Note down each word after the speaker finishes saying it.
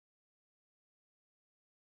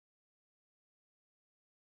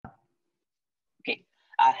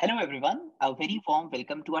Hello, everyone. A very warm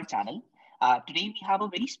welcome to our channel. Today, we have a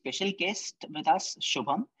very special guest with us,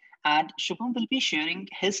 Shubham. And Shubham will be sharing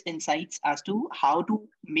his insights as to how to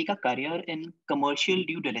make a career in commercial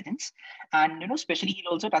due diligence. And, especially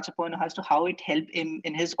he'll also touch upon as to how it helped him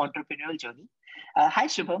in his entrepreneurial journey. Hi,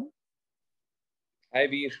 Shubham. Hi,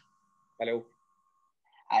 Veer. Hello.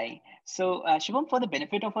 Hi. So, Shubham, for the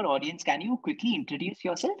benefit of our audience, can you quickly introduce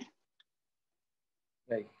yourself?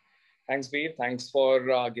 Right. Thanks, Veer. Thanks for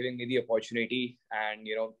giving me the opportunity. And,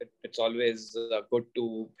 it's always good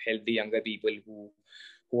to help the younger people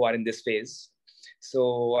who are in this phase.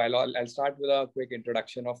 So I'll start with a quick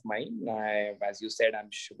introduction of mine. As you said, I'm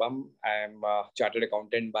Shubham. I'm a chartered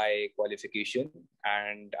accountant by qualification,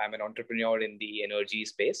 and I'm an entrepreneur in the energy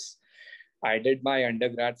space. I did my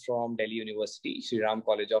undergrad from Delhi University, Sri Ram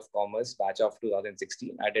College of Commerce, batch of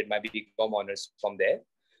 2016. I did my BCom honors from there.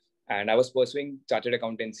 And I was pursuing chartered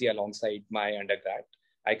accountancy alongside my undergrad.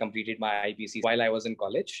 I completed my IPC while I was in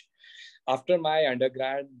college. After my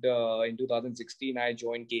undergrad in 2016, I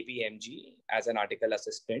joined KPMG as an article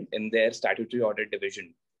assistant in their statutory audit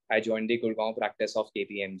division. I joined the Gurgaon practice of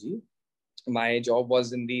KPMG. My job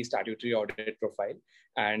was in the statutory audit profile,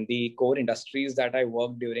 and the core industries that I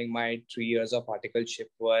worked during my 3 years of articleship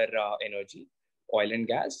were energy, oil and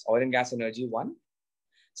gas, energy one,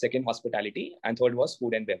 second hospitality, and third was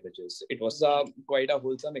food and beverages. It was quite a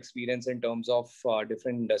wholesome experience in terms of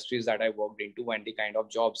different industries that I worked into and the kind of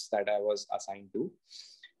jobs that I was assigned to.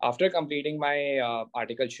 After completing my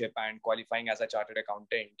articleship and qualifying as a chartered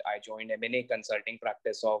accountant, I joined M&A consulting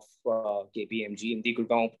practice of KPMG in the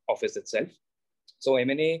Gurgaon office itself. So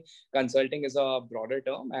M&A consulting is a broader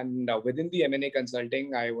term, and within the M&A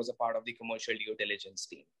consulting, I was a part of the commercial due diligence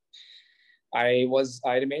team. I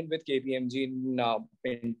remained with KPMG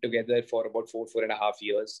in together for about 4.5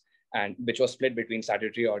 years, and which was split between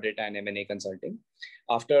statutory audit and M&A consulting.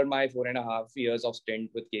 After my 4.5 years of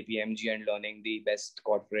stint with KPMG and learning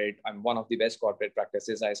one of the best corporate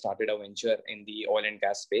practices, I started a venture in the oil and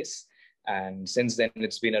gas space. And since then,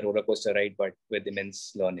 it's been a roller coaster ride, but with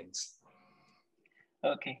immense learnings.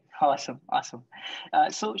 Okay, awesome.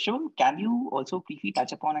 So, Shubham, can you also briefly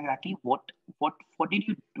touch upon exactly what did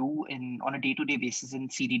you do on a day-to-day basis in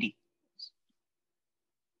CDD?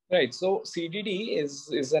 Right. So CDD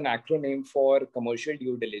is an acronym for commercial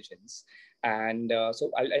due diligence. And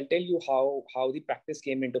so I'll tell you how the practice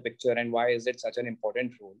came into picture and why is it such an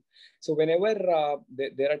important role. So whenever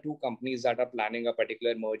there are two companies that are planning a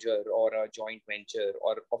particular merger or a joint venture,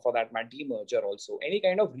 or for that matter, demerger also, any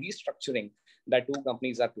kind of restructuring that two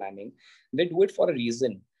companies are planning, they do it for a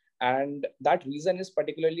reason. And that reason is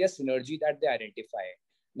particularly a synergy that they identify,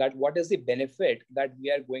 that what is the benefit that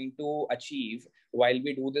we are going to achieve while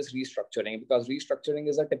we do this restructuring, because restructuring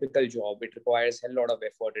is a typical job. It requires a lot of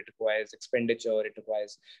effort, it requires expenditure, it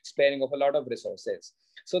requires sparing of a lot of resources.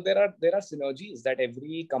 So there are synergies that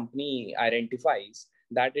every company identifies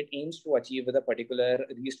that it aims to achieve with a particular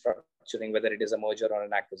restructuring, whether it is a merger or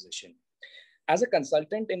an acquisition. As a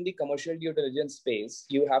consultant in the commercial due diligence space,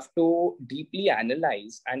 you have to deeply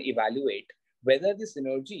analyze and evaluate whether the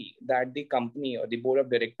synergy that the company or the board of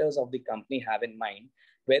directors of the company have in mind,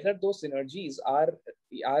 whether those synergies are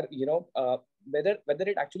whether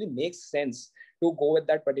it actually makes sense to go with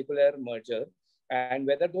that particular merger, and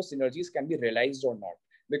whether those synergies can be realized or not.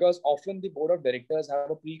 Because often the board of directors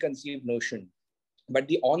have a preconceived notion, but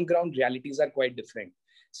the on-ground realities are quite different.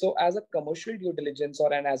 So as a commercial due diligence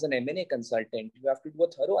as an M&A consultant, you have to do a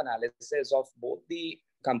thorough analysis of both the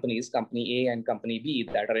companies, company A and company B,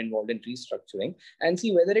 that are involved in restructuring, and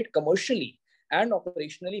see whether it commercially and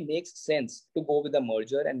operationally makes sense to go with a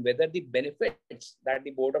merger, and whether the benefits that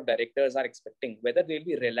the board of directors are expecting, whether they'll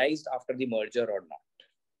be realized after the merger or not.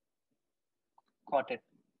 Got it.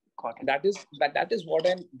 That is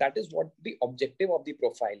what the objective of the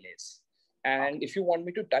profile is. And okay, if you want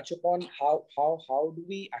me to touch upon how do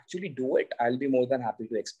we actually do it, I'll be more than happy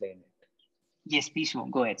to explain it. Yes, please,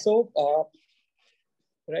 go ahead. So,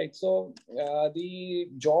 right. So the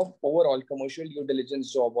job overall, commercial due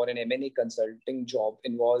diligence job or an M&A consulting job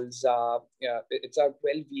involves, it's a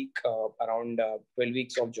 12-week, around 12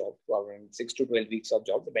 weeks of job, around 6 to 12 weeks of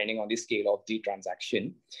job, depending on the scale of the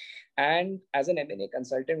transaction. And as an M&A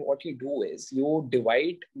consultant, what you do is you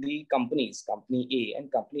divide the companies, company A and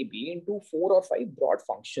company B, into 4 or 5 broad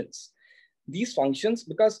functions. These functions,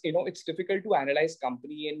 because it's difficult to analyze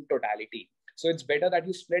company in totality, so it's better that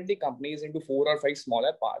you split the companies into 4 or 5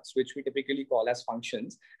 smaller parts, which we typically call as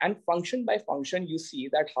functions. And function by function, you see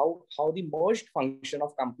that how the merged function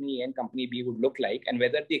of company A and company B would look like, and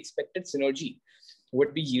whether the expected synergy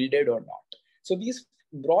would be yielded or not. So these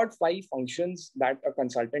broad five functions that a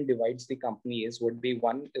consultant divides the company is would be: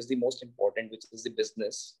 one is the most important, which is the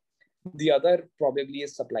business. The other probably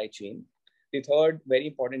is supply chain. The third, very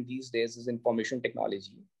important these days, is information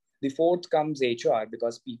technology. The fourth comes HR,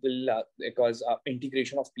 because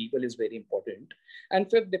integration of people is very important. And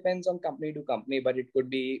fifth depends on company to company, but it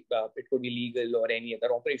could be legal or any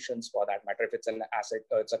other operations for that matter. If it's an asset,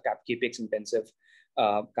 it's a capex intensive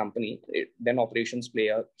company, then operations play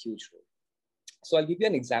a huge role. So I'll give you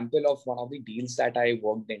an example of one of the deals that I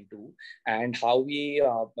worked into and how we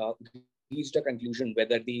reached a conclusion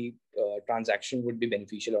whether the transaction would be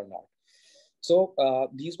beneficial or not. So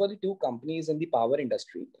these were the two companies in the power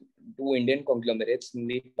industry, two Indian conglomerates in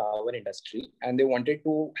the power industry, and they wanted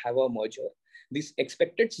to have a merger. This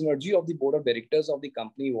expected synergy of the board of directors of the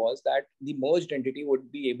company was that the merged entity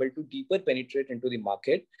would be able to deeper penetrate into the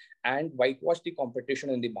market and whitewash the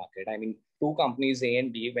competition in the market. I mean, two companies A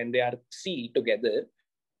and B, when they are C together,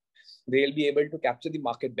 they'll be able to capture the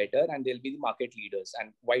market better and they'll be the market leaders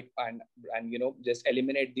and just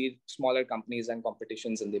eliminate the smaller companies and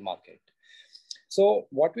competitions in the market. So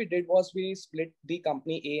what we did was we split the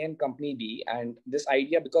company A and company B, and this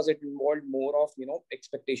idea, because it involved more of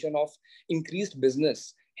expectation of increased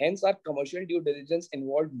business. Hence, our commercial due diligence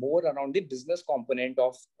involved more around the business component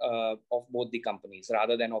of both the companies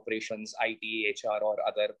rather than operations, IT, HR, or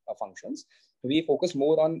other functions. We focus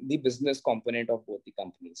more on the business component of both the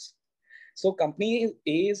companies. So company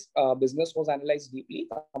A's business was analyzed deeply.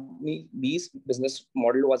 Company B's business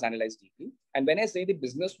model was analyzed deeply. And when I say the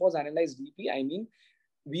business was analyzed deeply, I mean,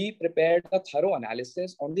 we prepared a thorough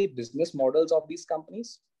analysis on the business models of these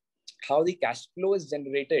companies, how the cash flow is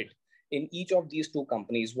generated in each of these two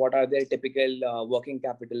companies, what are their typical working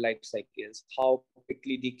capital life cycles, how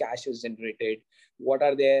quickly the cash is generated, what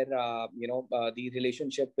are their, the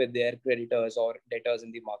relationship with their creditors or debtors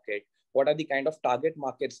in the market, what are the kind of target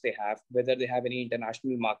markets they have, whether they have any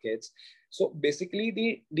international markets. So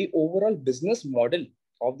basically the overall business model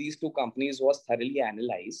of these two companies was thoroughly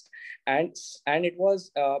analyzed, and it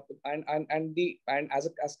was and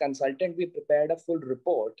as consultant we prepared a full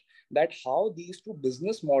report that how these two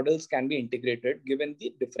business models can be integrated given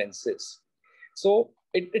the differences. So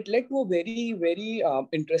it led to a very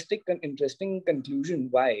interesting conclusion.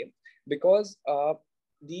 Why? Because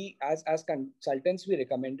as consultants, we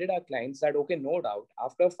recommended our clients that, okay, no doubt,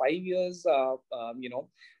 after 5 years,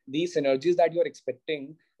 the synergies that you're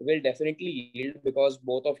expecting will definitely yield, because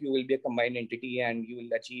both of you will be a combined entity and you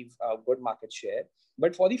will achieve a good market share.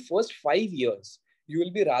 But for the first 5 years, you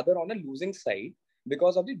will be rather on a losing side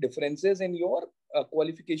because of the differences in your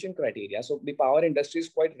qualification criteria. So the power industry is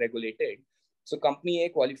quite regulated. So company A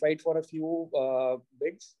qualified for a few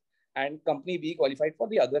bids, and company B qualified for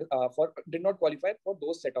the other, did not qualify for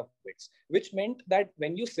those set of bids, which meant that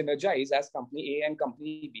when you synergize as company A and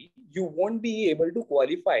company B, you won't be able to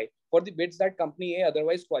qualify for the bids that company A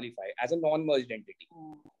otherwise qualify as a non-merged entity.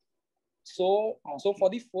 So for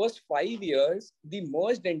the first 5 years, the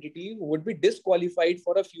merged entity would be disqualified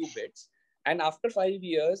for a few bids. And after 5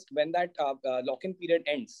 years, when that lock-in period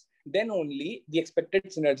ends, then only the expected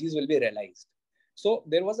synergies will be realized. So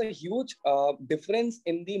there was a huge difference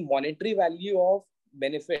in the monetary value of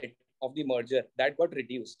benefit of the merger that got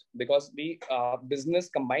reduced, because the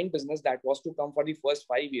combined business that was to come for the first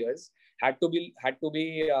 5 years had to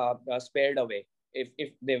be spared away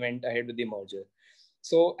if they went ahead with the merger.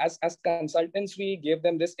 So as consultants, we gave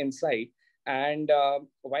them this insight. And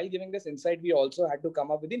while giving this insight, we also had to come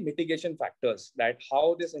up with the mitigation factors, that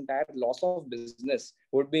how this entire loss of business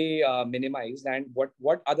would be minimized, and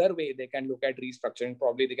what other way they can look at restructuring.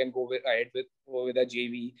 Probably they can go ahead with a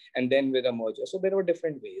JV and then with a merger. So there were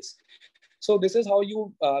different ways. So this is how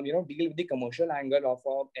you deal with the commercial angle of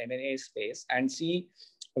a M&A space and see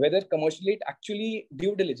whether commercially it actually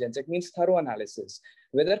due diligence, it means thorough analysis,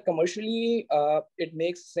 whether commercially it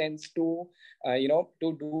makes sense to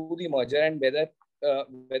do the merger, and whether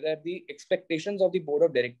the expectations of the board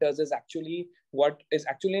of directors is actually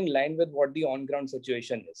in line with what the on-ground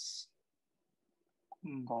situation is.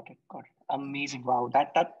 Got it. Amazing. Wow,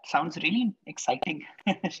 that sounds really exciting,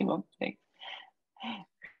 Shubham.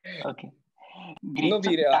 Okay. Great. No,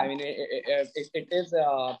 Veer, I mean, it is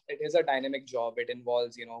a dynamic job. It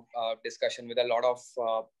involves, discussion with a lot of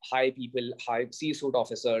high C-suite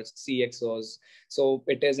officers, CXOs. So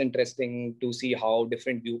it is interesting to see how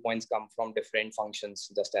different viewpoints come from different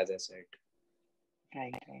functions, just as I said.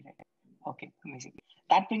 Right. Okay, amazing.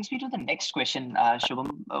 That brings me to the next question,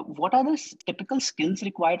 Shubham. What are the typical skills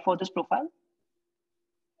required for this profile?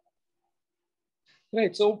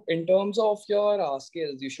 Right. So in terms of your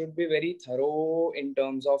skills, you should be very thorough in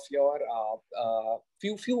terms of your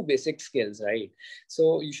few basic skills, right?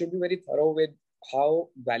 So you should be very thorough with how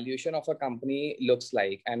valuation of a company looks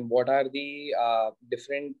like and what are the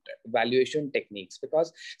different valuation techniques.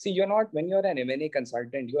 Because see, you're not, when you're an M&A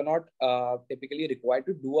consultant, you're not typically required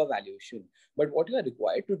to do a valuation. But what you are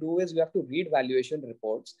required to do is you have to read valuation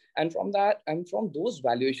reports, and from that and from those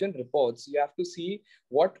valuation reports, you have to see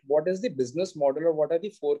what is the business model or what are the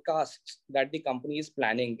forecasts that the company is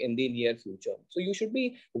planning in the near future. So you should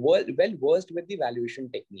be well versed with the valuation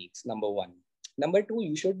techniques, number one. Number two,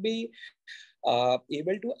 you should be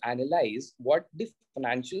able to analyze what the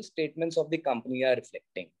financial statements of the company are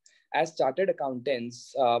reflecting. As chartered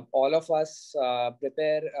accountants, all of us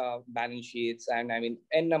prepare balance sheets, and I mean,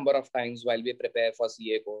 n number of times while we prepare for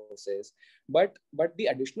CA courses. But the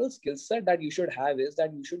additional skill set that you should have is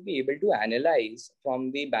that you should be able to analyze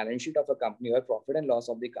from the balance sheet of a company or profit and loss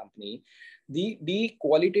of the company the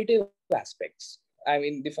qualitative aspects. I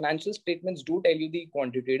mean, the financial statements do tell you the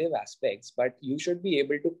quantitative aspects, but you should be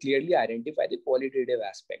able to clearly identify the qualitative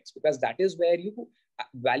aspects, because that is where you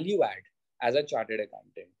value add as a chartered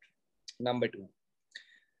accountant. Number two.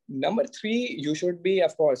 Number three, you should be,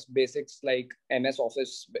 of course, basics like MS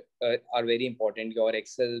Office are very important. Your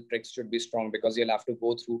Excel tricks should be strong because you'll have to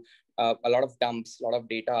go through a lot of dumps, a lot of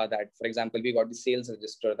data that, for example, we got the sales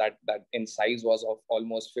register that in size was of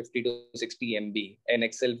almost 50 to 60 MB, an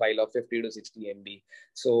Excel file of 50 to 60 MB.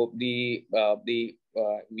 So we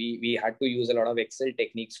had to use a lot of Excel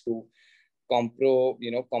techniques to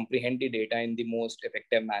comprehend the data in the most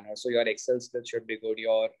effective manner. So your Excel skills should be good.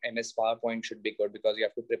 Your MS PowerPoint should be good because you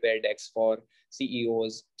have to prepare decks for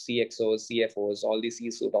CEOs, CXOs, CFOs, all the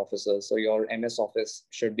C-suite officers. So your MS Office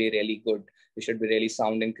should be really good. You should be really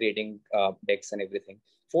sound in creating decks and everything.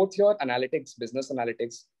 Fourth, your analytics, business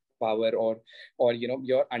analytics power, or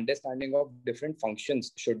your understanding of different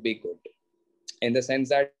functions should be good, in the sense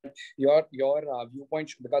that your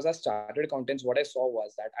viewpoint, because as chartered accountants, what I saw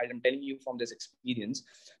was that, I'm telling you from this experience,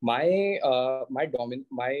 my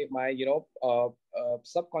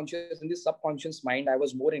subconscious, in the subconscious mind, I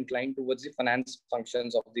was more inclined towards the finance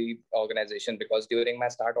functions of the organization, because during my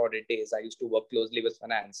start audit days, I used to work closely with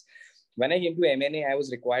finance. When I came to M&A, I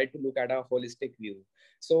was required to look at a holistic view.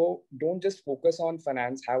 So don't just focus on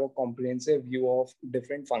finance, have a comprehensive view of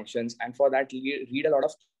different functions, and for that read a lot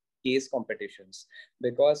of case competitions,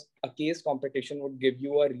 because a case competition would give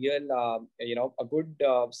you a real a good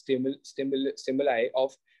stimuli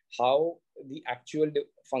of how the actual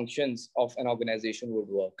functions of an organization would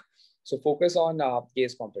work. So focus on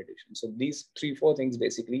case competition. So these 3-4 things,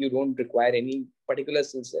 basically, you don't require any particular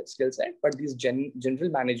skill set, but these general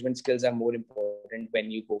management skills are more important when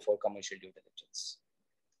you go for commercial due diligence.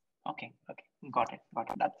 Okay, got it.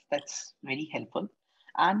 That's very helpful.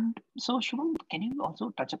 And so, Shubham, can you also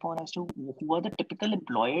touch upon as to who are the typical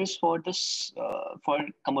employers for this for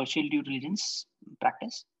commercial due diligence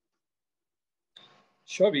practice?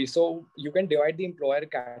 Sure. So you can divide the employer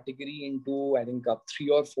category into, I think, 3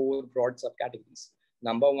 or 4 broad subcategories.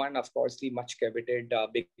 Number one, of course, the much coveted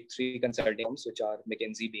big 3 consulting firms, which are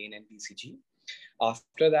McKinsey, Bain, and BCG.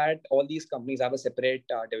 After that, all these companies have a separate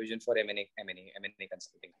division for M&A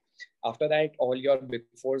consulting. After that, all your big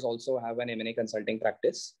fours also have an M&A consulting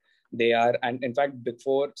practice. They are, and in fact, big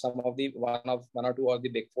four, some of the one or two of the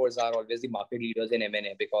big fours are always the market leaders in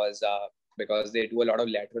M&A, because they do a lot of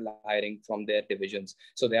lateral hiring from their divisions.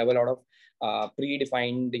 So they have a lot of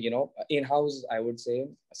predefined, in-house, I would say,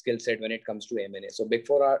 skill set when it comes to M&A. So big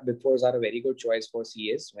fours are a very good choice for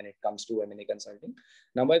CAs when it comes to M&A consulting.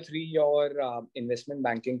 Number 3, your investment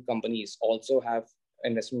banking companies also have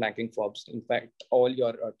investment banking firms. In fact, all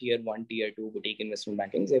your tier 1, tier 2 boutique investment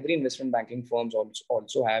bankings, every investment banking firms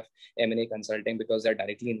also have M&A consulting, because they're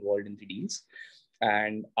directly involved in the deals.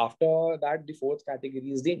 And after that, the 4th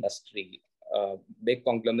category is the industry. Big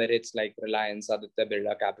conglomerates like Reliance, Aditya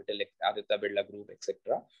Birla Capital, Aditya Birla Group,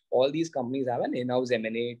 etc. All these companies have an in-house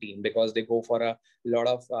M&A team, because they go for a lot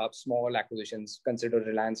of small acquisitions. Consider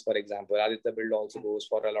Reliance, for example. Aditya Birla also goes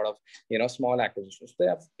for a lot of small acquisitions. They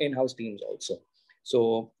have in-house teams also.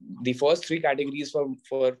 So the first 3 categories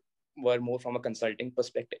were more from a consulting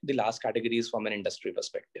perspective. The last category is from an industry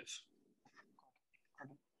perspective.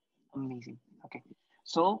 Amazing. Okay.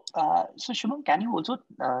 So, Shubham, can you also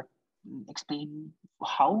explain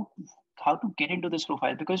how to get into this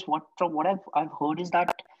profile? Because from what I've heard is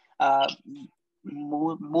that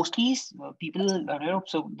mostly people,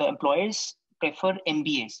 so the employers prefer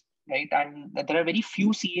MBAs, right? And there are very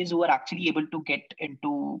few CAs who are actually able to get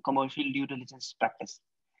into commercial due diligence practice.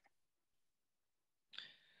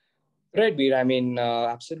 Right, Beer. I mean,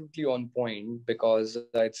 absolutely on point, because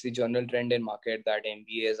it's the general trend in market that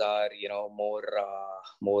MBAs are,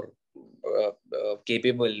 more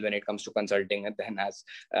capable when it comes to consulting than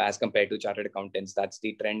as compared to chartered accountants. That's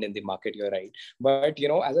the trend in the market. You're right. But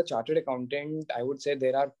as a chartered accountant, I would say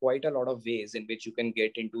there are quite a lot of ways in which you can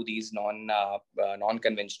get into these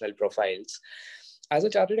non-conventional profiles. As a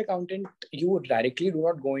chartered accountant, you directly do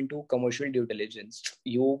not go into commercial due diligence.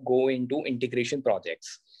 You go into integration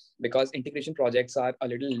projects, because integration projects are a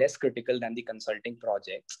little less critical than the consulting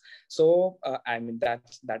projects. So I mean,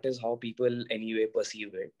 that is how people anyway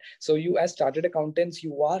perceive it. So you, as chartered accountants,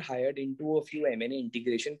 you are hired into a few M&A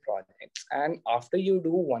integration projects, and after you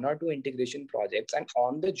do one or two integration projects, and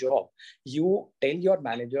on the job, you tell your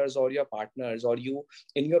managers or your partners, or you,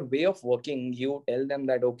 in your way of working, you tell them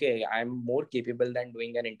that, okay, I'm more capable than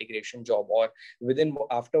doing an integration job, or within,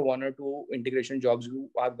 after one or two integration jobs,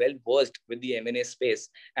 you are well versed with the M&A space,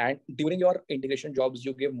 and during your integration jobs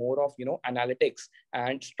you give more of analytics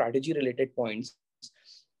and strategy related points.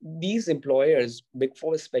 These employers, big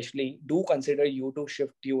four especially, do consider you to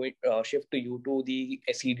shift to you to the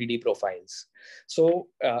CDD profiles. So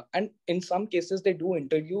and in some cases they do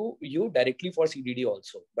interview you directly for CDD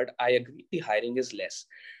also, but I agree the hiring is less.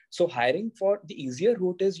 So hiring for the easier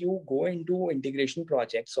route is you go into integration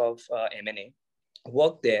projects of M&A,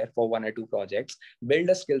 work there for one or two projects, build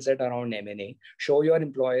a skill set around M&A, show your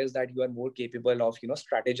employers that you are more capable of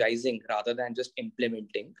strategizing rather than just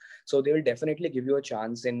implementing. So they will definitely give you a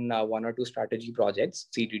chance in one or two strategy projects,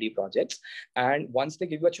 CDD projects. And once they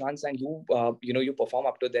give you a chance and you perform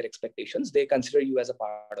up to their expectations, they consider you as a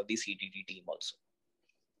part of the CDD team also.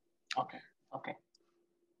 Okay.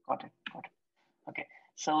 Got it. Okay.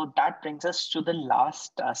 So that brings us to the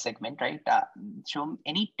last segment, right? Shom,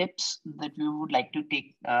 any tips that you would like to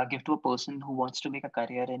give to a person who wants to make a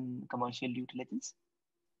career in commercial due diligence?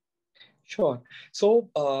 Sure. So,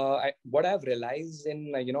 what I've realized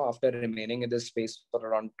in, after remaining in this space for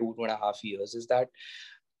around 2.5 years, is that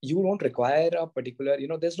you don't require a particular,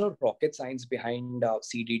 there's no rocket science behind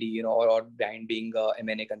CDD, or behind being a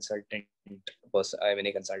M&A consultant.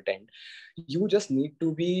 You just need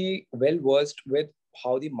to be well versed with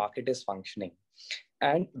how the market is functioning.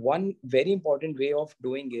 And one very important way of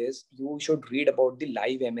doing is you should read about the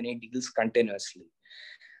live M&A deals continuously.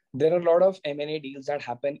 There are a lot of M&A deals that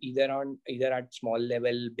happen either at small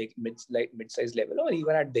level, mid-size level, or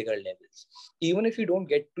even at bigger levels. Even if you don't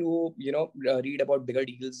get to read about bigger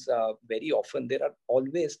deals very often, there are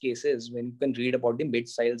always cases when you can read about the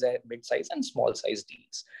mid-size and small size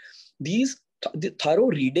deals. The thorough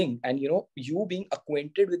reading and you being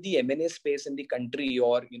acquainted with the M&A space in the country,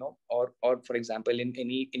 or for example in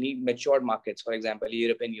any mature markets, for example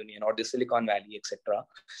European Union or the Silicon Valley, etc.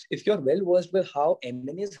 If you're well versed with how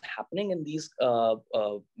M&A is happening in these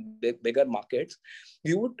bigger markets,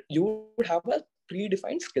 you would have a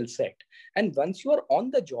predefined skill set. And once you are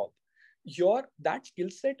on the job, that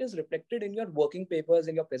skill set is reflected in your working papers,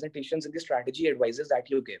 in your presentations, in the strategy advices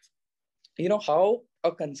that you give. How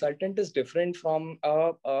a consultant is different from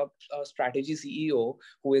a strategy CEO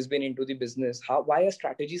who has been into the business. Why a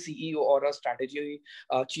strategy CEO or a strategy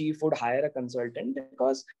chief would hire a consultant?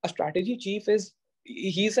 Because a strategy chief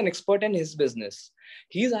he's an expert in his business.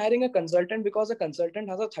 He's hiring a consultant because a consultant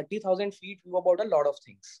has a 30,000 feet view about a lot of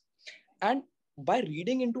things. And by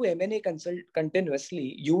reading into M&A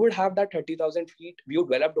continuously, you would have that 30,000 feet view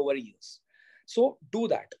developed over years. So do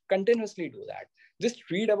that, continuously do that.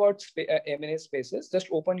 Just read about M&A spaces. Just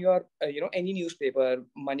open your, any newspaper,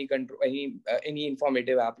 Money Control, any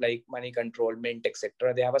informative app like Money Control, Mint,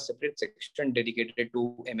 etc. They have a separate section dedicated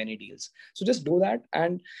to M&A deals. So just do that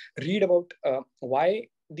and read about why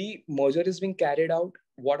the merger is being carried out.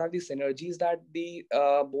 What are the synergies that the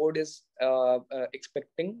board is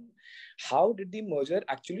expecting? How did the merger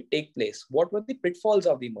actually take place? What were the pitfalls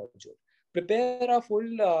of the merger? Prepare a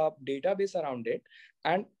full database around it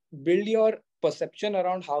and build your perception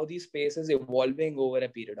around how the space is evolving over a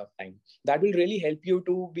period of time. That will really help you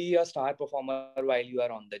to be a star performer while you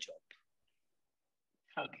are on the job.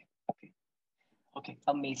 Okay.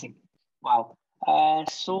 Amazing. Wow.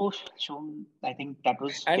 So, Shom, I think that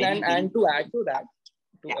was and to add to that,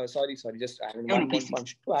 sorry, just one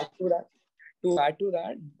function to add to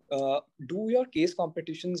that. Do your case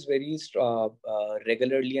competitions very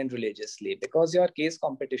regularly and religiously, because your case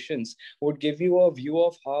competitions would give you a view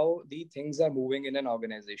of how the things are moving in an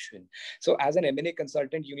organization. So as an M&A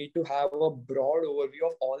consultant, you need to have a broad overview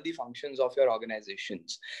of all the functions of your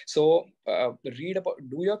organizations. So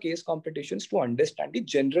do your case competitions to understand the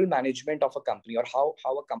general management of a company, or how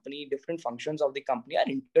a company, different functions of the company are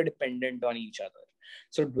interdependent on each other.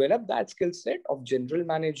 So develop that skill set of general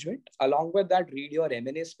management. Along with that, read your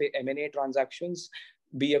M&A transactions,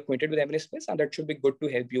 be acquainted with M&A space, and that should be good to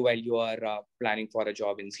help you while you are planning for a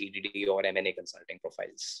job in CDD or M&A consulting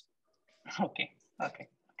profiles. Okay.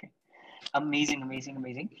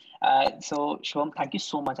 Amazing. So Shubham, thank you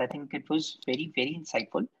so much. I think it was very, very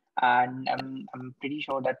insightful. And I'm pretty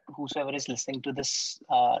sure that whosoever is listening to this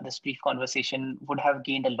brief conversation would have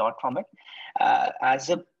gained a lot from it. What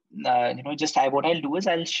I'll do is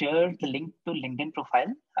I'll share the link to LinkedIn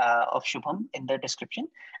profile of Shubham in the description.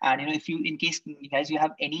 And if you, in case you guys you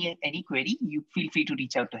have any query, you feel free to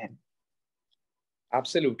reach out to him.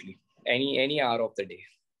 Absolutely, any hour of the day.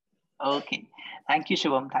 Okay, thank you,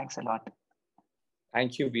 Shubham. Thanks a lot.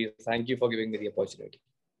 Thank you, Veer. Thank you for giving me the opportunity.